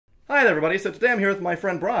Hi there, everybody. So today I'm here with my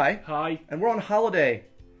friend Bry. Hi. And we're on holiday.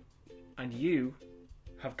 And you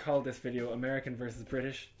have called this video American versus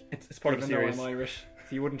British. It's part of a series. Even though I'm Irish,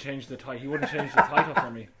 so you wouldn't change the title. He wouldn't change the title for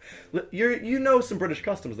me. You know some British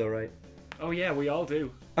customs, though, right? Oh yeah, we all do.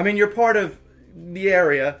 I mean, you're part of the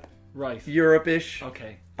area. Right. Europe-ish.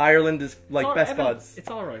 Okay. Ireland is like best Evan, buds. It's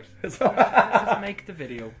all right. Let's just make the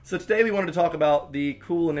video. So today we wanted to talk about the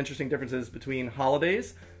cool and interesting differences between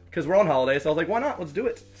holidays. Because we're on holiday, so I was like, why not? Let's do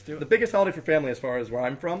it. Let's do it. The biggest holiday for family, as far as where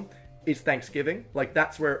I'm from, is Thanksgiving. Like,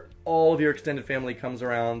 that's where all of your extended family comes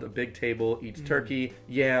around a big table, eats turkey,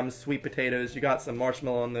 yams, sweet potatoes. You got some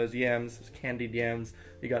marshmallow on those yams, there's candied yams.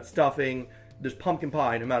 You got stuffing. There's pumpkin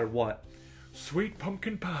pie, no matter what. Sweet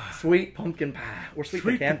pumpkin pie. Sweet pumpkin pie. Or sweet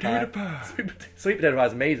pecan potato pie. pie. Sweet potato pie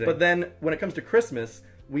is amazing. But then, when it comes to Christmas,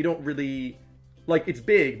 we don't really... Like, it's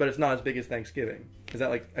big, but it's not as big as Thanksgiving. Is that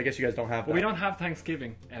like... I guess you guys don't have that. Well, we don't have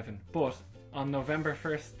Thanksgiving, Evan. But on November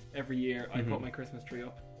 1st every year, I put my Christmas tree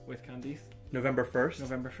up with candies. November 1st?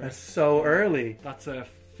 November 1st. That's so early. That's a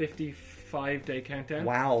 55-day countdown.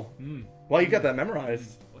 Wow. Well, you got that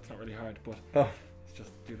memorized. Well, it's not really hard, but Oh. let's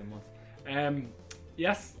just do them once.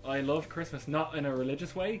 Yes, I love Christmas. Not in a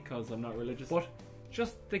religious way, because I'm not religious, but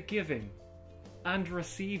just the giving and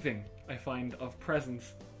receiving, I find, of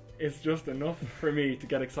presents is just enough for me to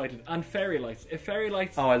get excited. And fairy lights. If fairy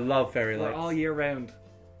lights Oh, I love fairy were lights. all year round,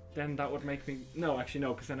 then that would make me... No, actually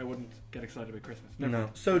no, because then I wouldn't get excited about Christmas. Never. No.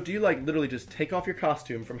 So do you like literally just take off your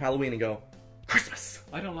costume from Halloween and go, Christmas?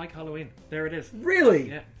 I don't like Halloween. There it is. Really?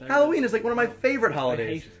 Yeah, there Halloween it is like one of my favorite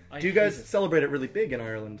holidays. hate it. I Do you hate guys it. celebrate it really big in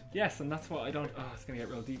Ireland? Yes, and that's what I don't... Oh, it's going to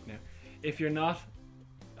get real deep now. If you're not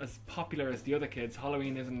as popular as the other kids,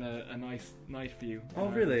 Halloween isn't a nice night for you. Oh,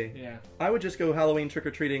 really? Yeah. I would just go Halloween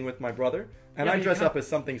trick-or-treating with my brother, and Yeah, I but dress you up as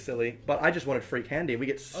something silly, but I just wanted free candy. We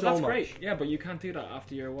get so Oh, that's much. great. Yeah, but you can't do that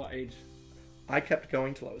after you're what age? I kept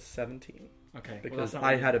going till I was 17. Okay. well, Because that's not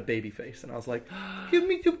I really- had a baby face, and I was like, give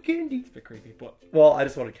me some candy. It's a bit creepy, but Well, I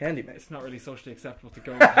just wanted candy, mate. it's not really socially acceptable to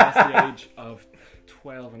go past the age of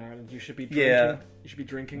 12 in Ireland. You should be drinking. Yeah. You should be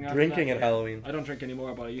drinking after Drinking that. at Halloween. I don't drink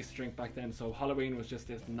anymore, but I used to drink back then. So Halloween was just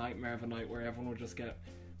this nightmare of a night where everyone would just get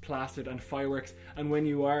plastered and fireworks. And when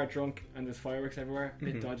you are drunk and there's fireworks everywhere, a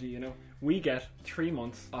bit dodgy, you know. We get 3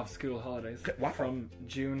 months of school holidays Wow. from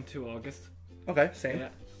June to August. Okay, same. Yeah.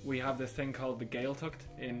 We have this thing called the Gaeltacht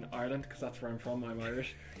in Ireland because that's where I'm from. I'm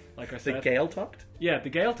Irish. Like I The said. Gael tucked? Yeah, the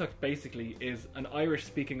Gaeltacht basically is an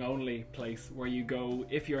Irish-speaking only place where you go,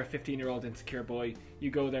 if you're a 15-year-old insecure boy, you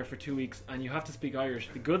go there for 2 weeks and you have to speak Irish.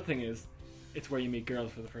 The good thing is, it's where you meet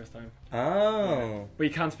girls for the first time. Oh. But you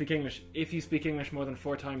can't speak English. If you speak English more than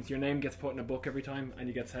 4 times, your name gets put in a book every time and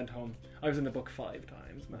you get sent home. I was in the book 5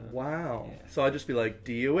 times, man. Wow. Yeah. So I'd just be like,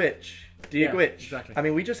 do you witch? Do you Yeah, witch? exactly. I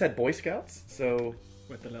mean, we just had Boy Scouts, so...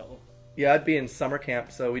 With the little... Yeah, I'd be in summer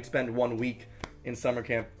camp, so we'd spend 1 week in summer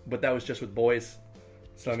camp, but that was just with boys.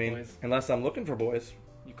 So, I Just mean, boys. unless I'm looking for boys,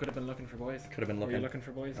 You could have been looking for boys. could have been Were looking. you looking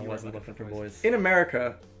for boys? I You wasn't weren't looking for boys. In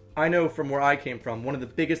America, I know from where I came from, one of the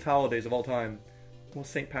biggest holidays of all time was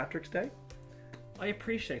St. Patrick's Day. I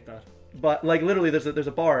appreciate that. But, like, literally, there's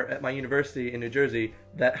a bar at my university in New Jersey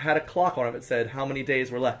that had a clock on it that said how many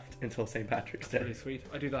days were left until St. Patrick's Day. Pretty sweet.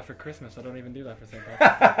 I do that for Christmas. I don't even do that for St.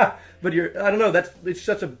 Patrick's. But I don't know, it's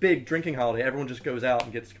such a big drinking holiday. Everyone just goes out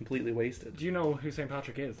and gets completely wasted. Do you know who St.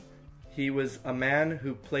 Patrick is? He was a man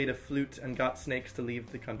who played a flute and got snakes to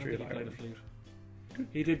leave the country He of played Ireland. the flute.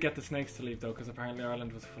 He did get the snakes to leave though, because apparently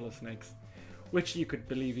Ireland was full of snakes, which you could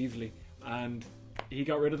believe easily. And he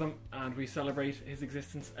got rid of them, and we celebrate his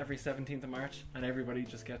existence every 17th of March, and everybody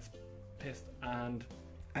just gets pissed. And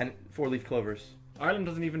And 4-leaf clovers. Ireland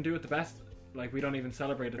doesn't even do it the best. Like, we don't even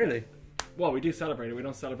celebrate it. Really? Well, we do celebrate it. We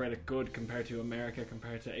don't celebrate it good compared to America,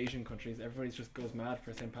 compared to Asian countries. Everybody just goes mad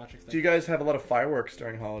for St. Patrick's Day. Do you guys have a lot of fireworks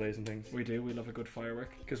during holidays and things? We do. We love a good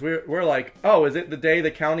firework. Because we're like, oh, is it the day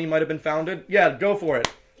the county might have been founded? Yeah, go for it.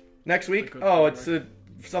 Next week, good oh, it's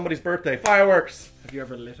somebody's birthday. Fireworks. Have you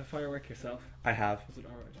ever lit a firework yourself? I have. Was it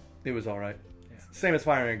alright? It was all right. Yeah. Same as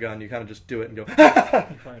firing a gun. You kind of just do it and go.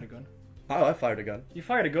 You fired a gun? Oh, I fired a gun. You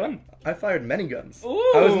fired a gun? I fired many guns.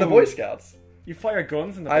 Ooh. I was in the Boy Scouts. You fire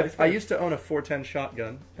guns in the Boy I Scouts? used to own a 410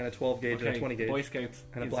 shotgun and a 12 gauge and a 20 gauge. Boy Scouts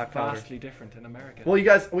and a is black powder. vastly different in America. Well,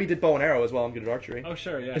 we did bow and arrow as well. I'm good at archery. Oh,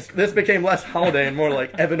 sure, yeah. This became less holiday and more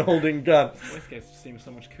like Evan holding guns. Boy Scouts seems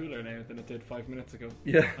so much cooler now than it did 5 minutes ago.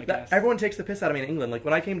 Yeah, I guess. everyone takes the piss out of me in England. Like,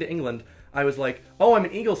 when I came to England, I was like, oh, I'm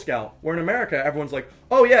an Eagle Scout. Where in America, everyone's like,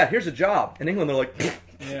 oh, yeah, here's a job. In England, they're like,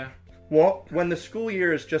 Yeah. well, when the school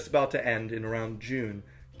year is just about to end in around June,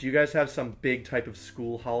 do you guys have some big type of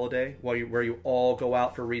school holiday where you all go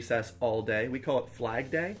out for recess all day? We call it Flag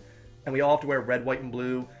Day. And we all have to wear red, white, and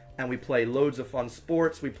blue. and we play loads of fun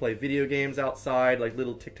sports. We play video games outside, like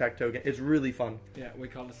little tic-tac-toe games. It's really fun. Yeah, we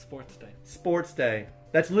call it Sports Day. Sports Day.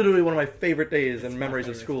 That's literally one of my favorite days and memories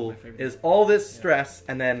of school. Is all this stress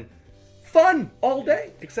and then fun all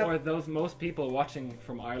day. Except or those most people watching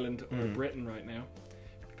from Ireland or Britain right now,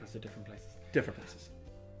 because they're different places. Different places.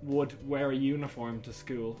 Would wear a uniform to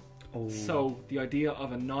school. Oh. So the idea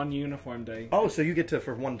of a non-uniform day. Oh, so you get to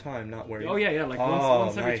for one time not wear. Oh yeah, like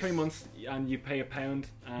once every nice. 3 months, and you pay £1,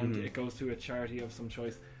 and it goes to a charity of some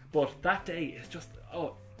choice. But that day is just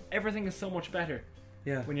everything is so much better.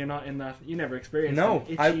 Yeah. When you're not in that, you never experienced. No,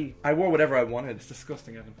 itchy. I wore whatever I wanted. It's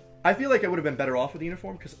disgusting, Evan. I feel like I would have been better off with the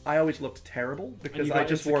uniform because I always looked terrible because I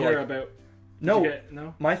just wore like. About, no,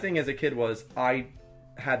 no. My thing as a kid was I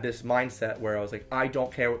had this mindset where I was like, I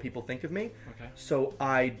don't care what people think of me. Okay. So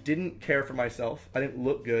I didn't care for myself. I didn't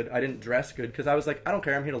look good. I didn't dress good because I was like, I don't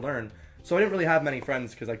care. I'm here to learn. So I didn't really have many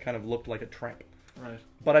friends because I kind of looked like a tramp. Right.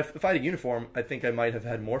 But if I had a uniform, I think I might have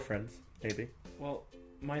had more friends. Maybe. Well,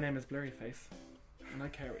 my name is Blurryface, and I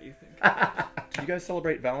care what you think. Do you guys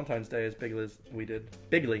celebrate Valentine's Day as big as we did?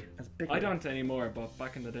 Bigly. I don't anymore, but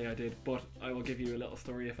back in the day I did. But I will give you a little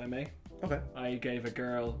story if I may. Okay. I gave a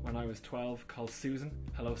girl when I was 12 called Susan.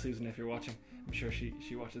 Hello, Susan, if you're watching. I'm sure she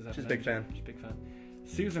watches that. She's a big fan. She's a big fan.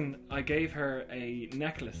 Susan, I gave her a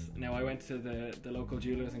necklace. Now, I went to the local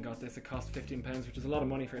jewellers and got this. It cost £15, which is a lot of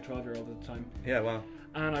money for a 12-year-old at the time. Yeah, wow.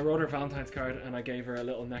 And I wrote her a Valentine's card, and I gave her a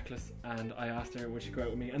little necklace, and I asked her would she go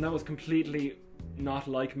out with me. And that was completely not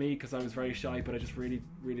like me, because I was very shy, but I just really,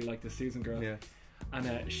 really liked this Susan girl. Yeah.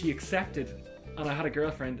 And she accepted, and I had a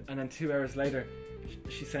girlfriend, and then 2 hours later,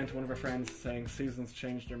 she sent one of her friends saying Susan's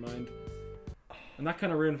changed her mind. And that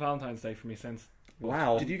kind of ruined Valentine's Day for me since.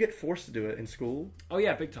 Wow. Did you get forced to do it in school? Oh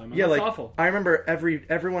yeah, big time. Yeah, that's like awful. I remember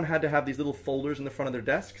everyone had to have these little folders in the front of their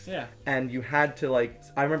desks. Yeah. And you had to I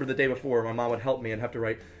remember the day before my mom would help me and have to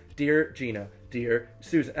write, "Dear Gina, dear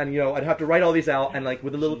Susan," and I'd have to write all these out and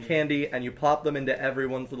with a little candy, and you pop them into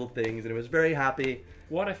everyone's little things, and it was very happy.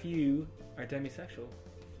 What if you are demisexual?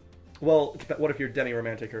 Well, what if you're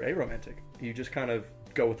demi-romantic or aromantic? You just kind of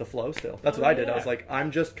go with the flow still. That's what I did. Yeah. I was like, I'm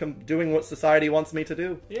just doing what society wants me to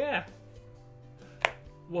do. Yeah.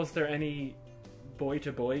 Was there any boy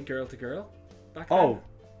to boy, girl to girl back then? Oh,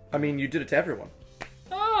 I mean, you did it to everyone.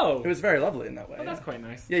 Oh! It was very lovely in that way. Oh, that's quite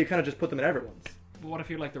nice. Yeah, you kind of just put them in everyone's. But what if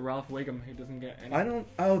you're like the Ralph Wiggum who doesn't get any? I don't.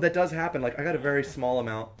 Oh, that does happen. I got a very small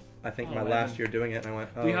amount. I think my last man. year doing it, and I went.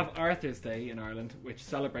 Oh. We have Arthur's Day in Ireland, which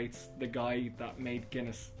celebrates the guy that made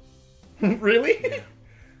Guinness. Really? Yeah.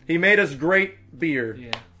 He made us great beer.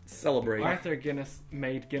 Yeah. Celebrate. Arthur Guinness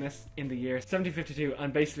made Guinness in the year 1752,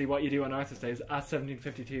 and basically what you do on Arthur's Day is at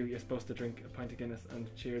 1752 you're supposed to drink a pint of Guinness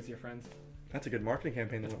and cheers your friends. That's a good marketing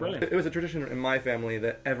campaign. That's brilliant. It was a tradition in my family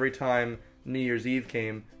that every time New Year's Eve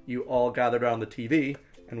came, you all gathered around the TV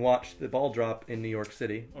and watched the ball drop in New York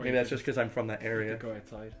City. Or Maybe that's just because I'm from that You area. could go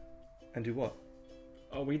outside. And do what?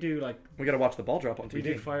 Oh, we do We gotta watch the ball drop on TV. we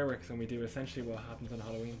do fireworks, and we do essentially what happens on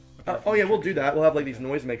Halloween. Oh yeah, we'll do that. We'll have these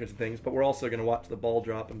noisemakers and things, but we're also gonna watch the ball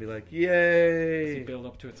drop and be like, You "Yay!" build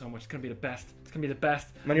up to it so much. It's gonna be the best. It's gonna be the best.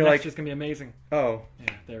 And you're Next like- year's gonna be amazing. Oh,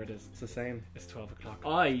 Yeah, there it is. it's the same. It's 12 o'clock.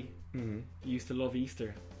 I Mm-hmm. used to love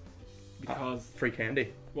Easter because, Free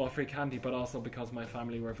candy. well, free candy, but also because my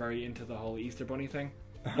family were very into the whole Easter bunny thing.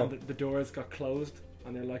 Oh. And the doors got closed,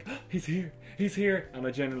 and they're like, "He's here, he's here!" And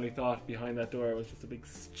I genuinely thought behind that door was just a big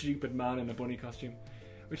stupid man in a bunny costume,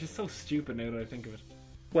 which is so stupid now that I think of it.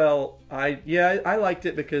 Well, I liked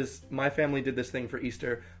it because my family did this thing for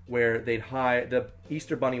Easter where the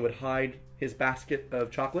Easter bunny would hide his basket of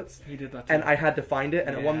chocolates. He did that too. And I had to find it.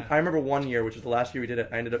 And Yeah. I remember one year, which was the last year we did it,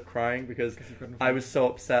 I ended up crying because you couldn't I find was so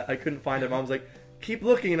upset. I couldn't find it. Mom was like, "Keep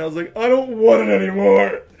looking." And I was like, "I don't want it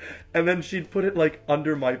anymore." And then she'd put it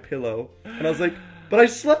under my pillow. And I was like, "But I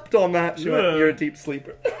slept on that." She went, "You're a deep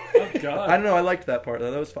sleeper." Oh God! I don't know. I liked that part though.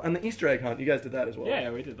 That was fun. And the Easter egg hunt, you guys did that as well. Yeah,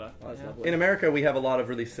 we did that. Oh, that's Yeah. lovely. In America, we have a lot of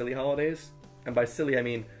really silly holidays. And by silly, I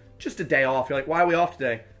mean just a day off. You're like, "Why are we off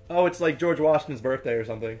today?" "Oh, it's like George Washington's birthday or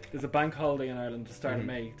something." There's a bank holiday in Ireland to start of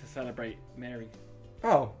May to celebrate Mary.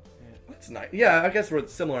 Oh, Yeah. that's nice. Yeah, I guess we're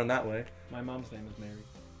similar in that way. My mom's name is Mary.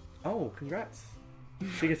 Oh, congrats.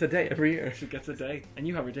 She gets a day every year. She gets a day. And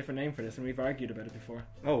you have a different name for this, and we've argued about it before.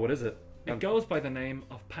 Oh, what is it? It goes by the name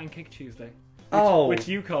of Pancake Tuesday. Which Which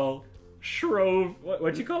you call Shrove...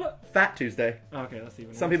 What'd you call it? Fat Tuesday. Okay, that's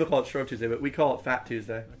even Some worse. people call it Shrove Tuesday, but we call it Fat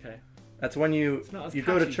Tuesday. Okay. That's when you not as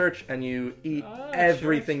go to catchy. church and you eat Ah,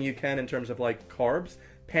 everything you can in terms of carbs,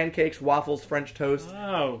 pancakes, waffles, French toast,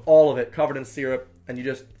 Oh. all of it covered in syrup, and you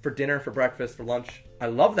just for dinner, for breakfast, for lunch. I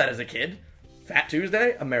love that as a kid. Fat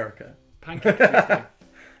Tuesday, America. Pancake Tuesday.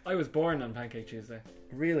 I was born on Pancake Tuesday.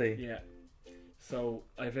 Really? Yeah. So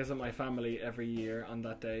I visit my family every year on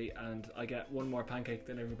that day, and I get one more pancake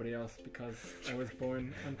than everybody else because I was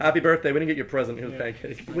born. Happy birthday! We didn't get your present. It was Yeah,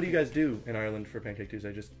 pancake. it's What do you guys do in Ireland for Pancake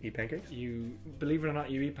Tuesday? Just eat pancakes? You believe it or not,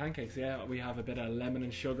 you eat pancakes. Yeah, we have a bit of lemon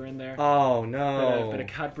and sugar in there. Oh no! Bit of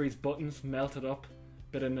Cadbury's buttons melted up.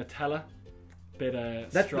 Bit of Nutella. Bit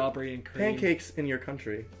of That's strawberry and cream. Pancakes in your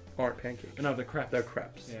country aren't pancakes. No, they're crepes. They're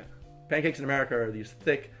crepes. Yeah. Pancakes in America are these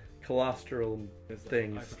thick, cholesterol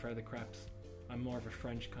things. I prefer the crepes. I'm more of a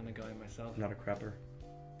French kind of guy myself. Not a crepper.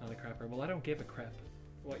 Not a crepper. Well, I don't give a crep.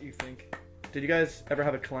 What you think? Did you guys ever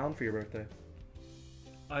have a clown for your birthday?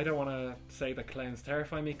 I don't want to say that clowns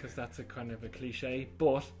terrify me because that's a kind of a cliche,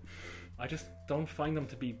 but I just don't find them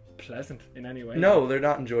to be pleasant in any way. No, they're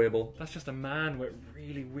not enjoyable. That's just a man with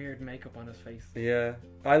really weird makeup on his face. Yeah.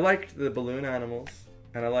 I liked the balloon animals,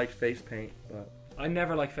 and I liked face paint, but... I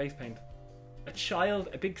never like face paint.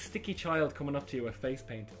 A big sticky child coming up to you with face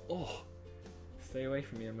paint. Oh, stay away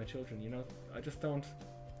from me and my children, you know? I just don't...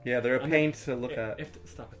 Yeah, they're a pain to look at.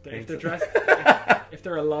 Stop it. Paint. If they're dressed... if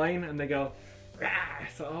they're a line and they go...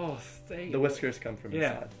 So, stay... The whiskers come from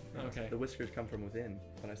inside. Okay. The whiskers come from within.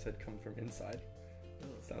 When I said come from inside.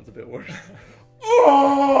 That sounds a bit worse.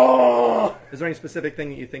 Is there any specific thing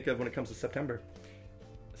that you think of when it comes to September?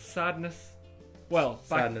 Sadness. Well,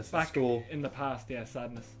 back school. in the past, yeah,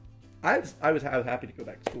 sadness. I was happy to go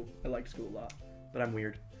back to school. I liked school a lot, but I'm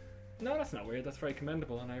weird. No, that's not weird. That's very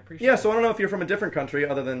commendable, and I appreciate Yeah, it. so I don't know if you're from a different country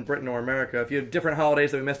other than Britain or America. If you have different holidays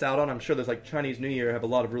that we missed out on, I'm sure there's like Chinese New Year have a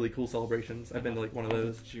lot of really cool celebrations. I've been to like one of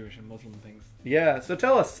those. Jewish and Muslim things. Yeah, so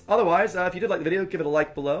tell us. Otherwise, if you did like the video, give it a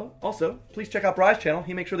like below. Also, please check out Bry's channel.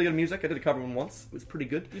 He makes really good music. I did a cover one once. It was pretty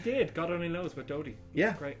good. You did. God only knows with Dodie.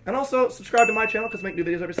 Yeah. Great. And also, subscribe to my channel because I make new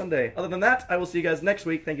videos every Sunday. Other than that, I will see you guys next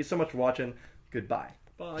week. Thank you so much for watching. Goodbye.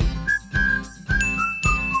 Bye.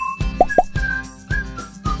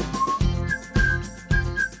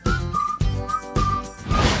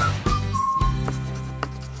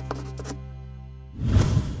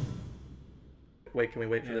 Wait, can we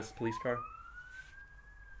wait for this police car?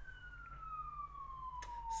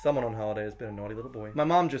 Someone on holiday has been a naughty little boy. My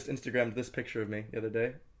mom just Instagrammed this picture of me the other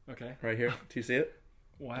day. Okay. Right here. Do you see it?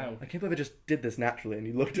 Wow. I can't believe I just did this naturally and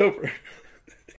you looked over.